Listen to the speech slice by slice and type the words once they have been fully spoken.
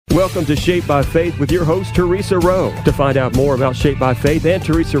Welcome to Shaped by Faith with your host, Teresa Rowe. To find out more about Shaped by Faith and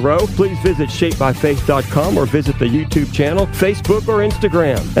Teresa Rowe, please visit shapedbyfaith.com or visit the YouTube channel, Facebook, or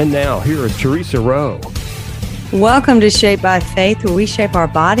Instagram. And now, here is Teresa Rowe. Welcome to Shaped by Faith, where we shape our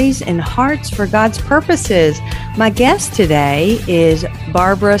bodies and hearts for God's purposes. My guest today is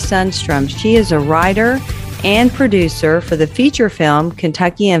Barbara Sundstrom. She is a writer and producer for the feature film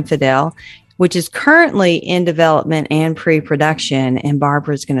Kentucky Infidel, which is currently in development and pre-production. And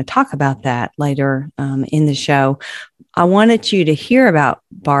Barbara is going to talk about that later in the show. I wanted you to hear about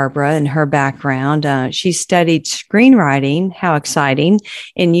Barbara and her background. She studied screenwriting, how exciting,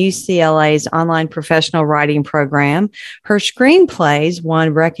 in UCLA's online professional writing program. Her screenplays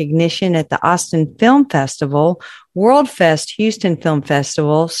won recognition at the Austin Film Festival, World Fest Houston Film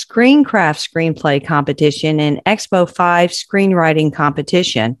Festival, Screencraft Screenplay Competition, and Expo 5 Screenwriting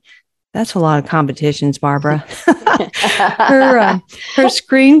Competition. That's a lot of competitions, Barbara. Her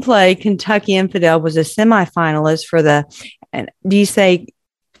screenplay, Kentucky Infidel, was a semifinalist for the, do you say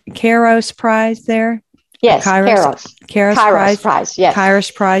Kairos Prize there? Yes, Kairos Prize, yes.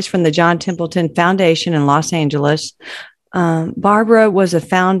 Kairos Prize from the John Templeton Foundation in Los Angeles. Barbara was a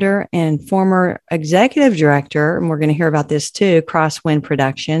founder and former executive director, and we're going to hear about this too, Crosswind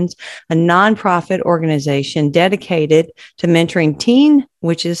Productions, a nonprofit organization dedicated to mentoring teen,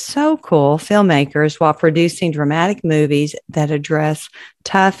 which is so cool, filmmakers while producing dramatic movies that address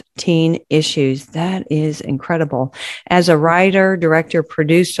tough teen issues. That is incredible. As a writer, director,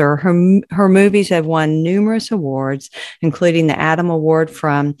 producer, her movies have won numerous awards, including the Adam Award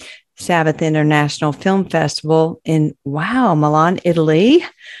from Sabbath International Film Festival in, Milan, Italy,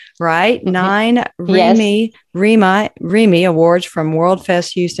 right? 9 Remy Awards from World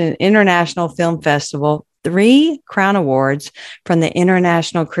Fest Houston International Film Festival, 3 Crown Awards from the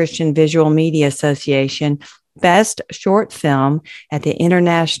International Christian Visual Media Association, Best Short Film at the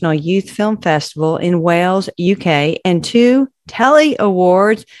International Youth Film Festival in Wales, UK, and 2 Telly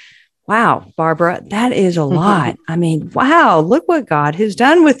Awards. Wow, Barbara, that is a lot. I mean, wow, look what God has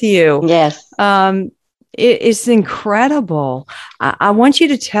done with you. Yes. It's incredible. I want you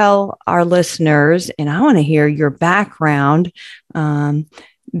to tell our listeners, and I want to hear your background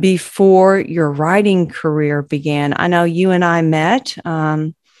before your writing career began. I know you and I met.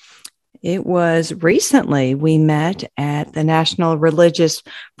 It was recently we met at the National Religious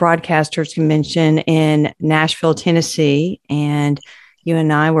Broadcasters Convention in Nashville, Tennessee, and you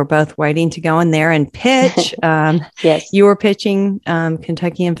and I were both waiting to go in there and pitch. Yes. You were pitching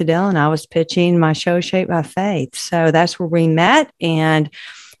Kentucky Infidel, and I was pitching my show, Shaped by Faith. So that's where we met, and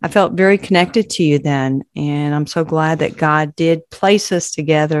I felt very connected to you then. And I'm so glad that God did place us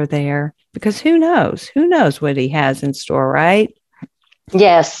together there, because who knows? Who knows what he has in store, right?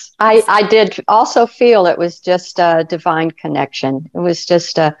 Yes. I did also feel it was just a divine connection. It was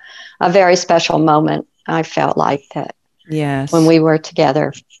just a very special moment. I felt like that. Yes. When we were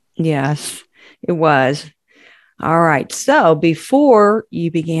together. Yes, it was. All right. So before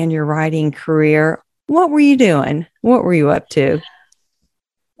you began your writing career, what were you doing? What were you up to?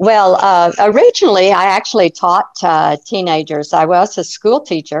 Well, originally, I actually taught teenagers. I was a school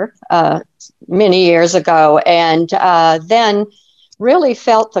teacher many years ago, and then really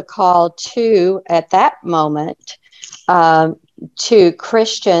felt the call to, at that moment, to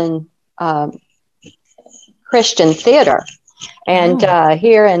Christian theater. And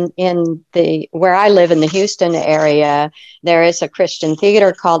here in the where I live in the Houston area, there is a Christian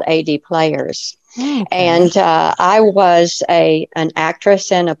theater called AD Players. Okay. And I was an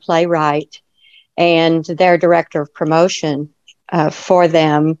actress and a playwright and their director of promotion for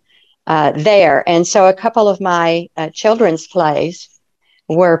them there. And so a couple of my children's plays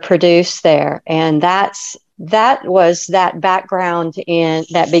were produced there. And that was that background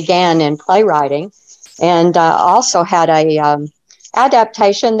that began in playwriting. And also had a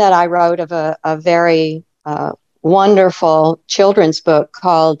adaptation that I wrote of a very wonderful children's book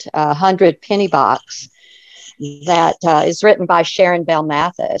called 100 Penny Box that is written by Sharon Bell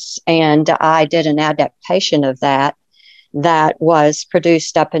Mathis. And I did an adaptation of that was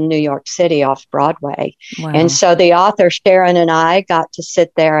produced up in New York City off Broadway. Wow. And so the author, Sharon, and I got to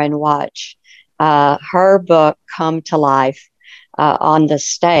sit there and watch her book come to life on the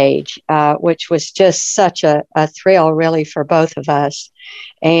stage, which was just such a thrill, really, for both of us.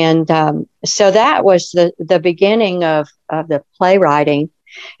 And so that was the beginning of the playwriting,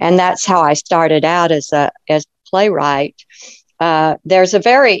 and that's how I started out as a playwright. There's a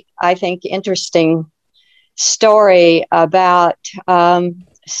very, I think, interesting story about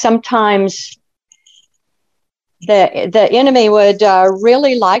sometimes the enemy would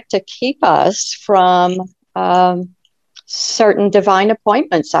really like to keep us from certain divine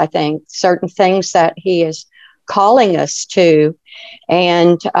appointments, I think, certain things that he is calling us to.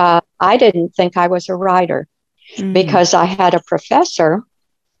 And I didn't think I was a writer because I had a professor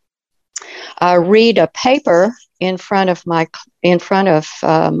read a paper in front of my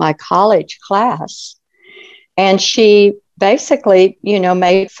college class, and she basically,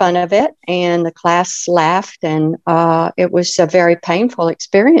 made fun of it, and the class laughed, and it was a very painful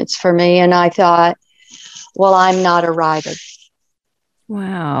experience for me. And I thought, well, I'm not a writer.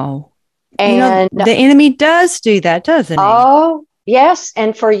 Wow. And the enemy does do that, doesn't he? Oh, yes.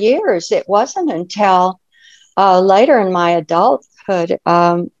 And for years, it wasn't until later in my adulthood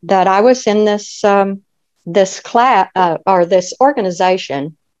that I was in this class or this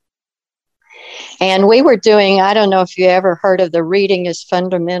organization. And we were doing, I don't know if you ever heard of the Reading is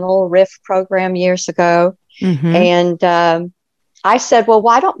Fundamental RIF program years ago. And I said, well,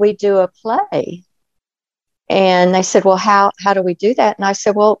 why don't we do a play? And they said, well, how do we do that? And I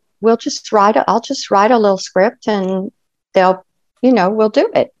said, well, I'll just write a little script, and we'll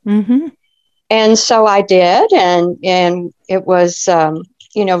do it. And so I did, and it was,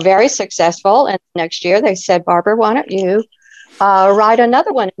 very successful. And next year they said, Barbara, why don't you write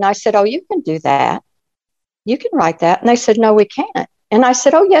another one? And I said, oh, you can do that. You can write that. And they said, no, we can't. And I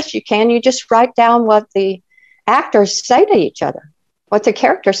said, oh, yes, you can. You just write down what the actors say to each other, what the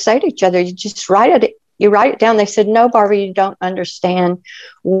characters say to each other. You just write it. You write it down. They said, no, Barbara, you don't understand.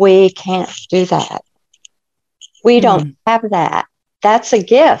 We can't do that. We don't have that. That's a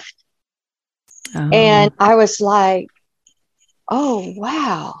gift. And I was like, oh,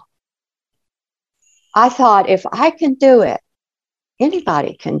 wow. I thought, if I can do it,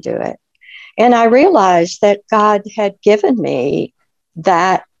 anybody can do it. And I realized that God had given me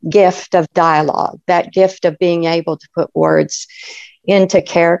that gift of dialogue, that gift of being able to put words into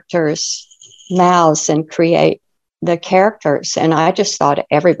characters' mouths and create the characters. And I just thought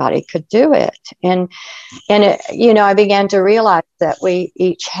everybody could do it. And it, I began to realize that we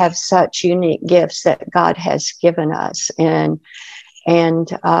each have such unique gifts that God has given us. And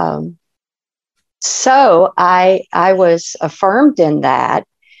so I was affirmed in that.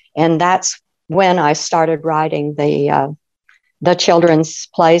 And that's when I started writing the children's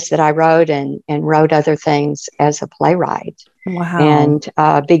plays that I wrote, and wrote other things as a playwright. Wow.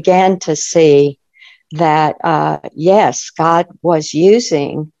 And began to see that, yes, God was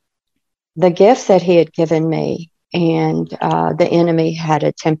using the gift that he had given me, and the enemy had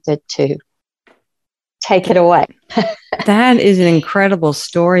attempted to take it away. That is an incredible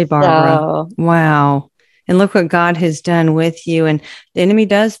story, Barbara. Wow. And look what God has done with you. And the enemy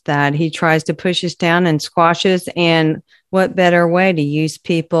does that. He tries to push us down and squash us. And what better way to use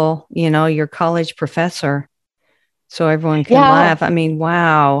people, your college professor, so everyone can laugh. I mean,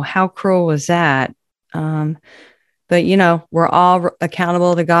 wow, how cruel was that? But, we're all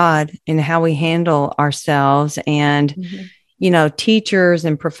accountable to God in how we handle ourselves. And, teachers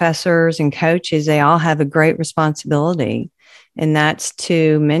and professors and coaches, they all have a great responsibility. And that's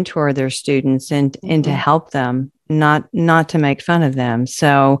to mentor their students and to help them, not to make fun of them.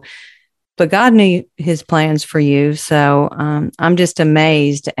 So, but God knew his plans for you. So I'm just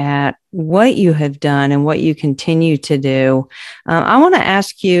amazed at what you have done and what you continue to do. I want to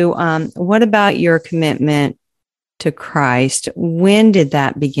ask you, what about your commitment to Christ? When did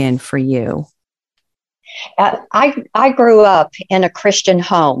that begin for you? I grew up in a Christian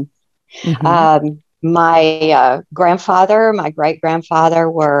home. My grandfather, my great-grandfather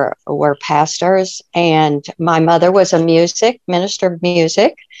were pastors, and my mother was a minister of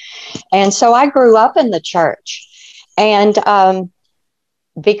music. And so I grew up in the church. And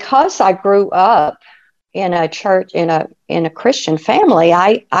because I grew up in a church, in a Christian family,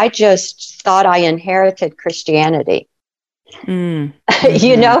 I just thought I inherited Christianity. I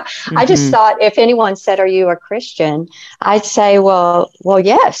just thought, if anyone said, are you a Christian? I'd say, well,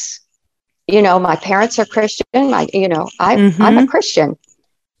 yes. My parents are Christian. I'm a Christian.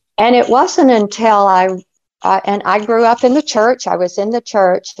 And it wasn't until I grew up in the church. I was in the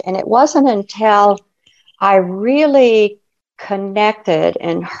church. And it wasn't until I really connected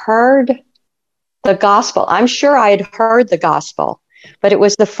and heard the gospel. I'm sure I had heard the gospel, but it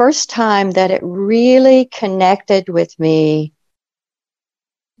was the first time that it really connected with me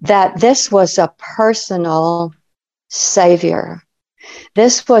that this was a personal Savior.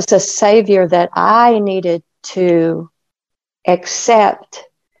 This was a Savior that I needed to accept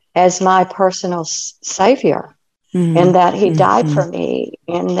as my personal Savior, and that he died for me,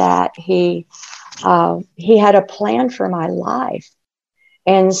 and that he had a plan for my life.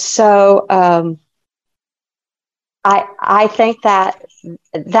 And so I think that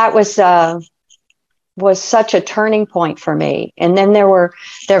was was such a turning point for me. And then there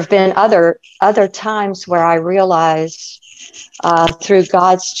have been other times where I realized through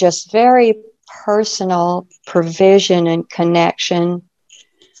God's just very personal provision and connection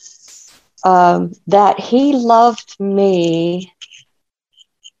that He loved me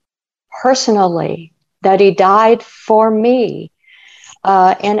personally, that He died for me.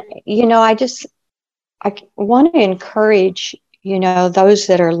 And, I want to encourage, those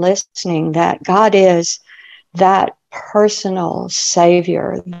that are listening, that God is that personal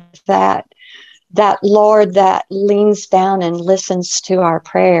Savior, that Lord that leans down and listens to our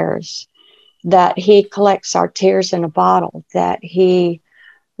prayers, that He collects our tears in a bottle, that He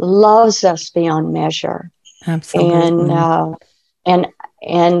loves us beyond measure. Absolutely.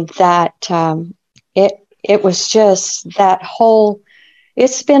 And that it was just that whole.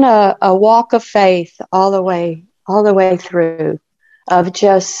 It's been a walk of faith all the way through, of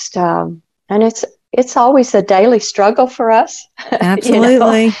just and it's always a daily struggle for us.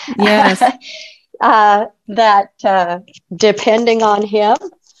 Absolutely. Yes. That depending on Him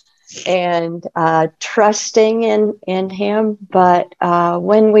and trusting in Him, but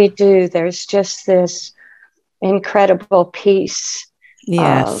when we do, there's just this incredible peace.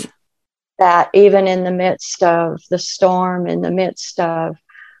 Yes. That even in the midst of the storm, in the midst of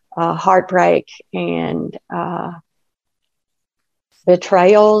heartbreak and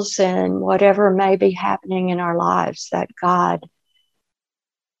betrayals and whatever may be happening in our lives, that God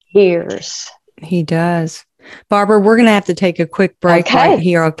hears. He does. Barbara, we're going to have to take a quick break right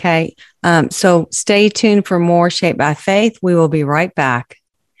here, okay? So stay tuned for more Shaped by Faith. We will be right back.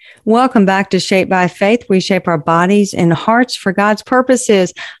 Welcome back to Shaped by Faith. We shape our bodies and hearts for God's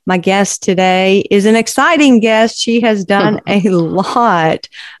purposes. My guest today is an exciting guest. She has done a lot.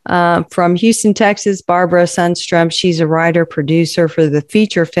 From Houston, Texas, Barbara Sundstrom. She's a writer, producer for the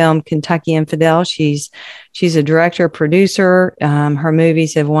feature film Kentucky Infidel. She's a director, producer. Her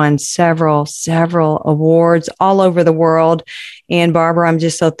movies have won several awards all over the world. And Barbara, I'm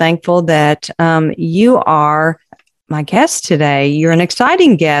just so thankful that you are my guest today. You're an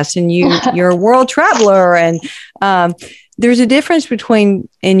exciting guest, and you're a world traveler. And there's a difference between,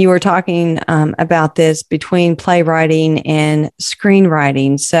 and you were talking about this, between playwriting and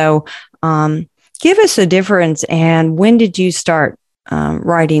screenwriting. So give us a difference, and when did you start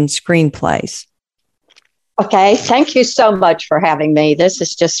writing screenplays? Okay, thank you so much for having me. This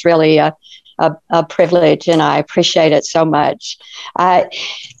is just really a privilege, and I appreciate it so much.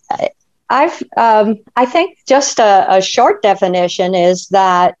 I think just a short definition is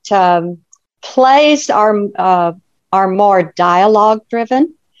that plays are more dialogue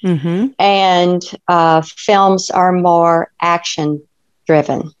driven, and films are more action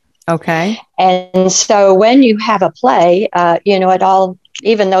driven. Okay. And so when you have a play, it all,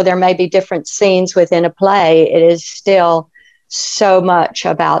 even though there may be different scenes within a play, it is still so much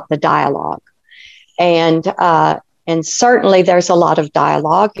about the dialogue. And certainly there's a lot of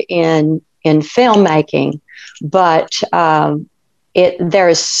dialogue in filmmaking, but there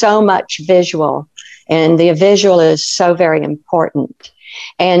is so much visual, and the visual is so very important.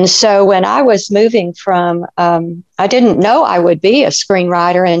 And so when I was moving from, I didn't know I would be a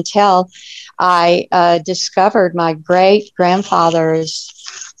screenwriter until I discovered my great-grandfather's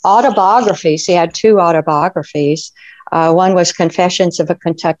autobiographies. He had two autobiographies. One was Confessions of a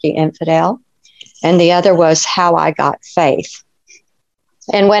Kentucky Infidel, and the other was How I Got Faith.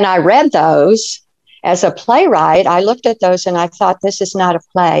 And when I read those as a playwright, I looked at those and I thought, this is not a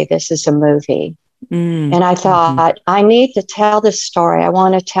play, this is a movie. And I thought, I need to tell this story. I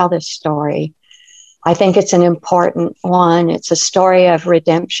want to tell this story. I think it's an important one. It's a story of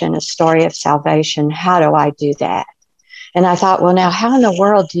redemption, a story of salvation. How do I do that? And I thought, well, now, how in the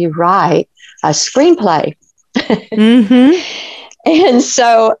world do you write a screenplay? And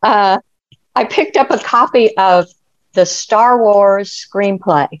so I picked up a copy of the Star Wars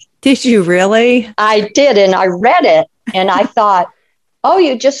screenplay. Did you really? I did, and I read it, and I thought, oh,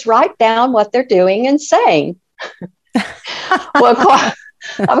 you just write down what they're doing and saying. Well,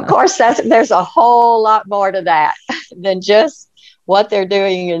 of course, there's a whole lot more to that than just what they're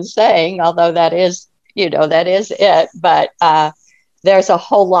doing and saying, although that is it. But there's a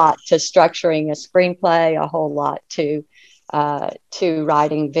whole lot to structuring a screenplay, a whole lot to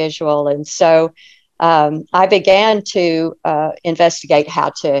writing visual. And so I began to investigate how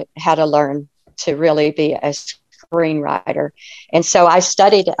to learn to really be a screenwriter. And so I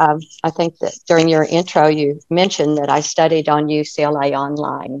studied, I think that during your intro, you mentioned that I studied on UCLA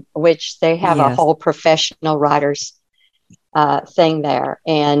Online, which they have a whole professional writers thing there.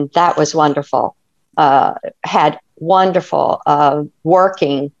 And that was wonderful. Had wonderful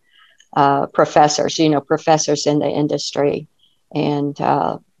working professors, professors in the industry, and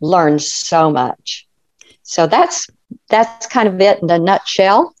learned so much. So that's kind of it in a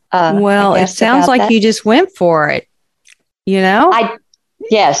nutshell. Well, it sounds like you just went for it,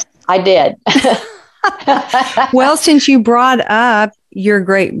 Yes, I did. Well, since you brought up your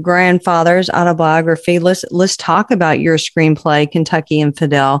great grandfather's autobiography, let's talk about your screenplay, Kentucky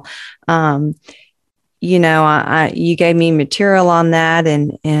Infidel. You gave me material on that,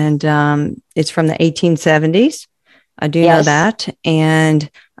 and it's from the 1870s. I do know that, and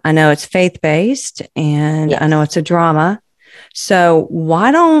I know it's faith-based, and I know it's a drama. So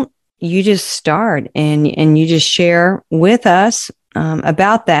why don't you just start and you just share with us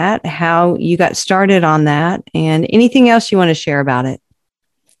about that, how you got started on that, and anything else you want to share about it?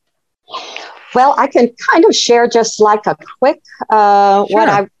 Well, I can kind of share just like a quick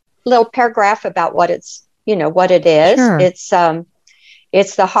little paragraph about what it's, what it is. Sure. It's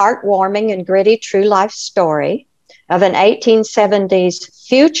the heartwarming and gritty true life story of an 1870s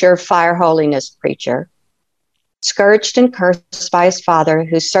future fire holiness preacher, scourged and cursed by his father,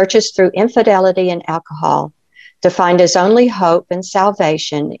 who searches through infidelity and alcohol to find his only hope and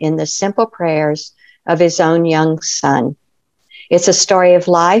salvation in the simple prayers of his own young son. It's a story of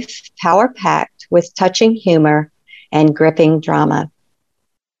life, power-packed with touching humor and gripping drama.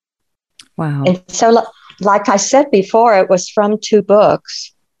 Wow. And so, like I said before, it was from 2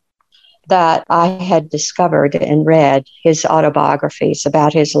 books that I had discovered and read, his autobiographies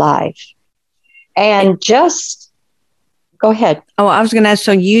about his life. And go ahead. Oh, I was going to ask,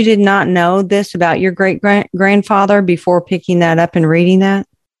 so you did not know this about your great-grandfather before picking that up and reading that?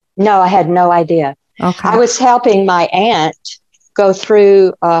 No, I had no idea. Okay. I was helping my aunt go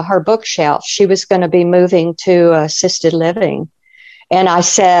through her bookshelf. She was going to be moving to assisted living. And I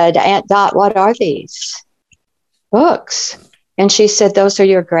said, Aunt Dot, what are these books? And she said, those are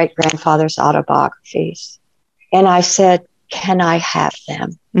your great-grandfather's autobiographies. And I said, can I have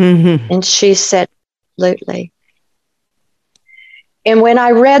them? Mm-hmm. And she said, absolutely. And when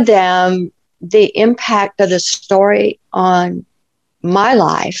I read them, the impact of the story on my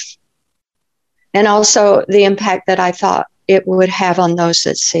life, and also the impact that I thought it would have on those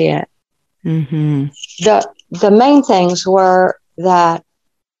that see it. Mm-hmm. The main things were that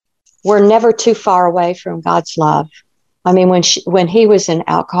we're never too far away from God's love. I mean, when he was in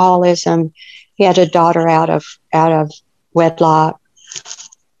alcoholism, he had a daughter out of wedlock.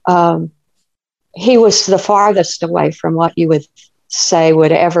 He was the farthest away from what you would say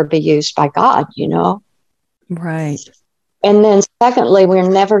would ever be used by God, Right. And then secondly, we're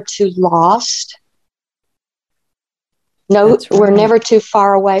never too lost. No, right. We're never too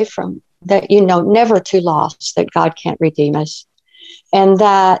far away from that, never too lost that God can't redeem us. And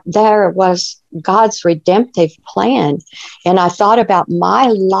that there was God's redemptive plan. And I thought about my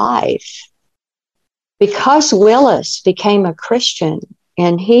life because Willis became a Christian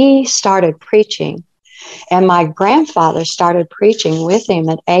and he started preaching. And my grandfather started preaching with him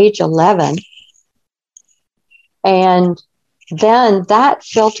at age 11. And then that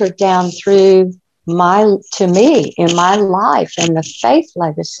filtered down through to me in my life and the faith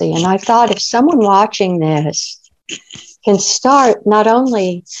legacy. And I thought, if someone watching this can start not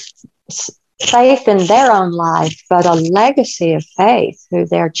only faith in their own life, but a legacy of faith through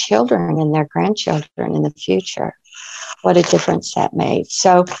their children and their grandchildren in the future, what a difference that made.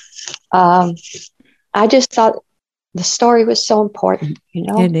 So I just thought the story was so important,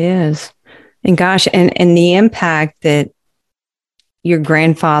 It is. And gosh, and the impact that your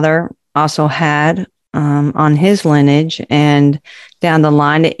grandfather also had on his lineage and down the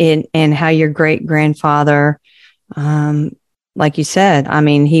line, and how your great grandfather, like you said, I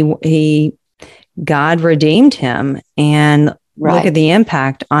mean, God redeemed him, and right. Look at the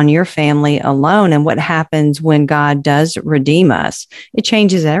impact on your family alone, and what happens when God does redeem us. It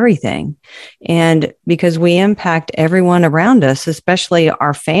changes everything. And because we impact everyone around us, especially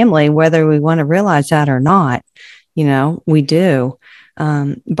our family, whether we want to realize that or not, we do.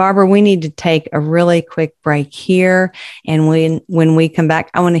 Barbara, we need to take a really quick break here. And when we come back,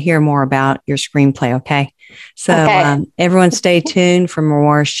 I want to hear more about your screenplay. Okay. So everyone stay tuned for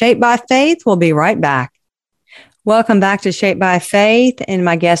more Shaped by Faith. We'll be right back. Welcome back to Shaped by Faith. And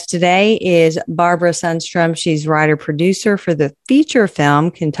my guest today is Barbara Sundstrom. She's writer-producer for the feature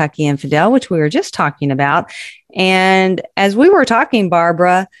film Kentucky Infidel, which we were just talking about. And as we were talking,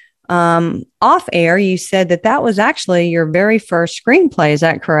 Barbara, off air, you said that was actually your very first screenplay. Is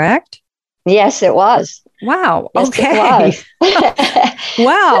that correct? Yes, it was. Wow. Yes, okay. It was.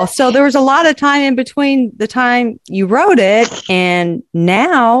 Wow. So there was a lot of time in between the time you wrote it and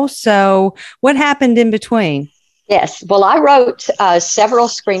now. So what happened in between? Yes. Well, I wrote several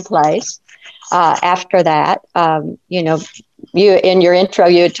screenplays after that. You in your intro,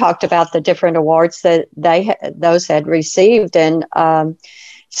 you had talked about the different awards that those had received, and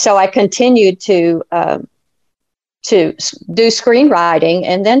so I continued to do screenwriting,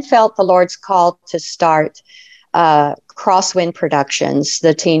 and then felt the Lord's call to start Crosswind Productions,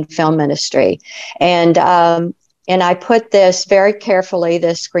 the teen film ministry, and I put this very carefully,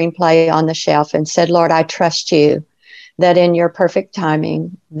 this screenplay, on the shelf, and said, Lord, I trust you that in your perfect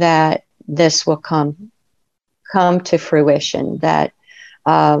timing that this will come to fruition, that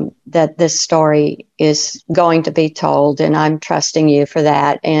this story is going to be told, and I'm trusting you for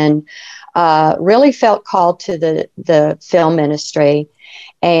that. And really felt called to the film ministry,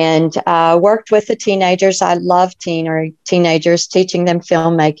 and worked with the teenagers. I love teenagers, teaching them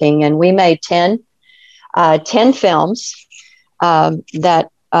filmmaking, and we made 10 films that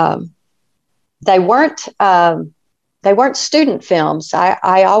they weren't student films.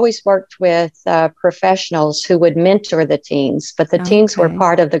 I always worked with professionals who would mentor the teens, but the teens were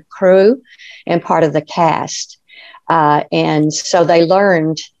part of the crew and part of the cast. And so they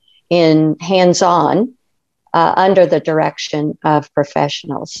learned in hands-on under the direction of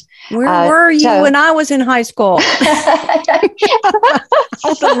professionals. Where were you when I was in high school?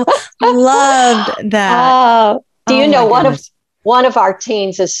 Loved that. Do you know one of our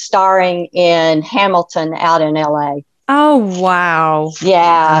teens is starring in Hamilton out in LA? Oh, wow.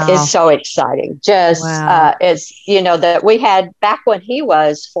 Yeah, wow. It's so exciting. Just, wow. It's, that we had back when he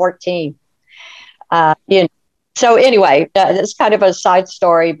was 14. So anyway, it's kind of a side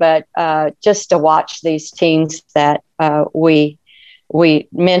story, but just to watch these teens that we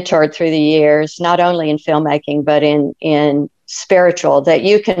mentored through the years, not only in filmmaking, but in spiritual, that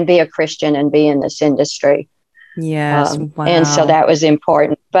you can be a Christian and be in this industry. Yes. Wow. And so that was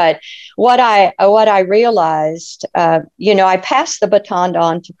important. But what I realized, I passed the baton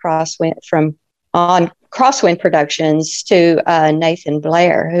on to Crosswind Productions to Nathan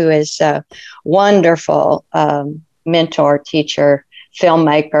Blair, who is a wonderful mentor, teacher,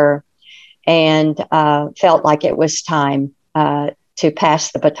 filmmaker, and felt like it was time to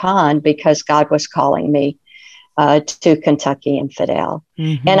pass the baton because God was calling me to Kentucky Infidel.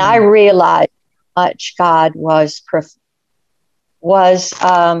 Mm-hmm. And I realized how much God was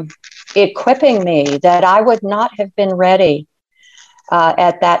equipping me, that I would not have been ready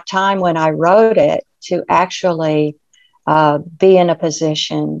at that time when I wrote it to actually be in a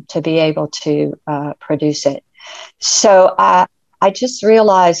position to be able to produce it. So I just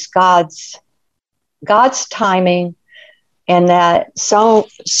realized God's timing, and that so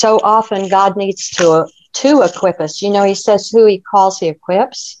often God needs to equip us. He says who he calls, he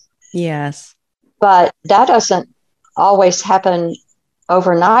equips. Yes. But that doesn't always happen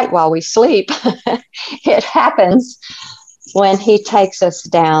overnight while we sleep. It happens when he takes us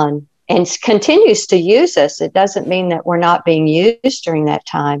down and continues to use us. It doesn't mean that we're not being used during that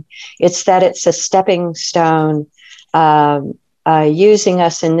time. It's that it's a stepping stone, using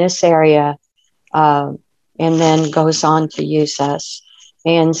us in this area, and then goes on to use us.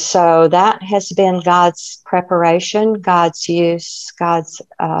 And so that has been God's preparation, God's use, God's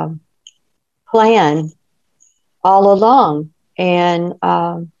plan all along. And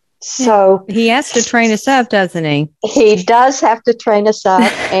so he has to train us up, doesn't he? He does have to train us up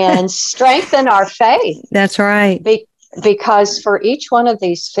and strengthen our faith. That's right. Because for each one of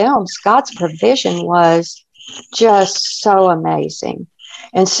these films, God's provision was just so amazing.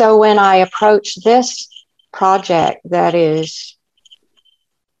 And so when I approach this project that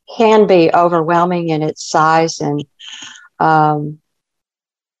can be overwhelming in its size, and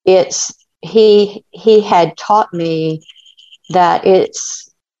he had taught me that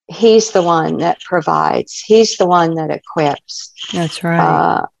he's the one that provides. He's the one that equips. That's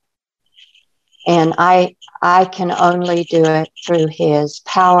right. And I can only do it through his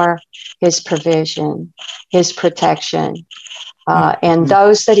power, his provision, his protection, and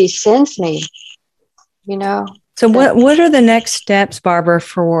those that he sends me, So what are the next steps, Barbara,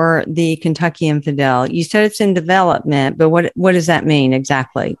 for the Kentucky Infidel? You said it's in development, but what does that mean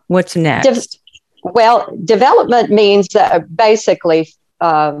exactly? What's next? Development means basically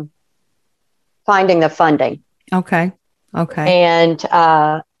finding the funding. Okay. And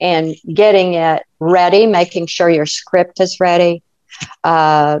getting it ready, making sure your script is ready,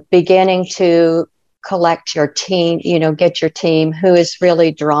 beginning to collect your team, get your team who is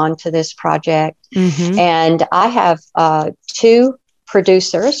really drawn to this project. Mm-hmm. And I have 2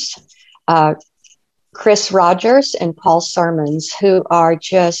 producers, Chris Rogers and Paul Sermons, who are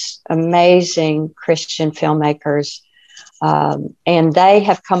just amazing Christian filmmakers. And they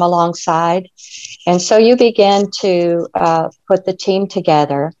have come alongside. And so you begin to put the team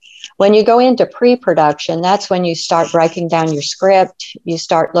together. When you go into pre-production, that's when you start breaking down your script. You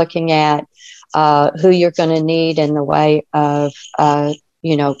start looking at who you're going to need in the way of,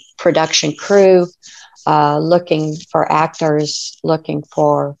 production crew, looking for actors, looking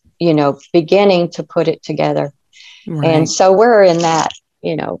for, beginning to put it together. Right. And so we're in that,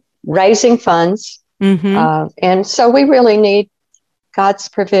 raising funds. Mm-hmm. And so we really need God's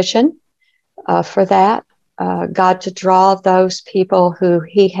provision for that. God to draw those people who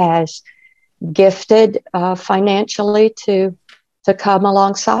he has gifted financially to come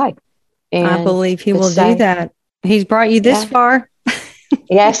alongside. And I believe he will do that. He's brought you this far.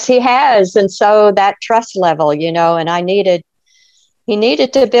 Yes, he has. And so that trust level, and he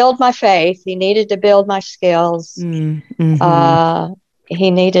needed to build my faith. He needed to build my skills. Mm-hmm.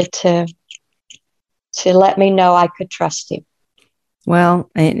 He needed to let me know I could trust him. Well,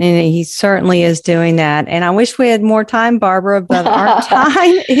 and he certainly is doing that. And I wish we had more time, Barbara, but our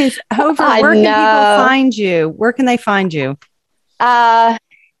time is over. Where can people find you? Where can they find you?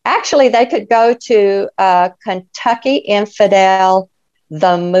 Actually, they could go to Kentucky Infidel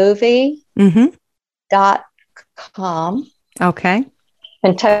the movie.com. Okay.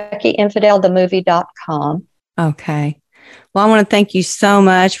 KentuckyInfidelthemovie.com. Okay. Well, I want to thank you so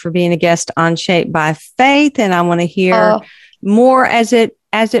much for being a guest on Shaped by Faith, and I want to hear more as it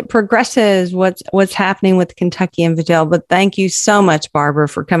progresses. What's happening with Kentucky Infidel? But thank you so much, Barbara,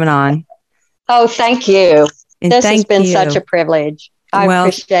 for coming on. Oh, thank you. This has been such a privilege. I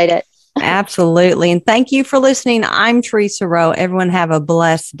appreciate it. Absolutely. And thank you for listening. I'm Teresa Rowe. Everyone have a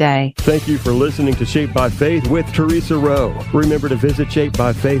blessed day. Thank you for listening to Shaped by Faith with Teresa Rowe. Remember to visit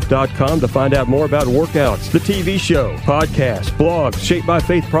shapebyfaith.com to find out more about workouts, the TV show, podcasts, blogs, Shaped by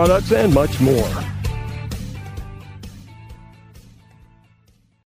Faith products, and much more.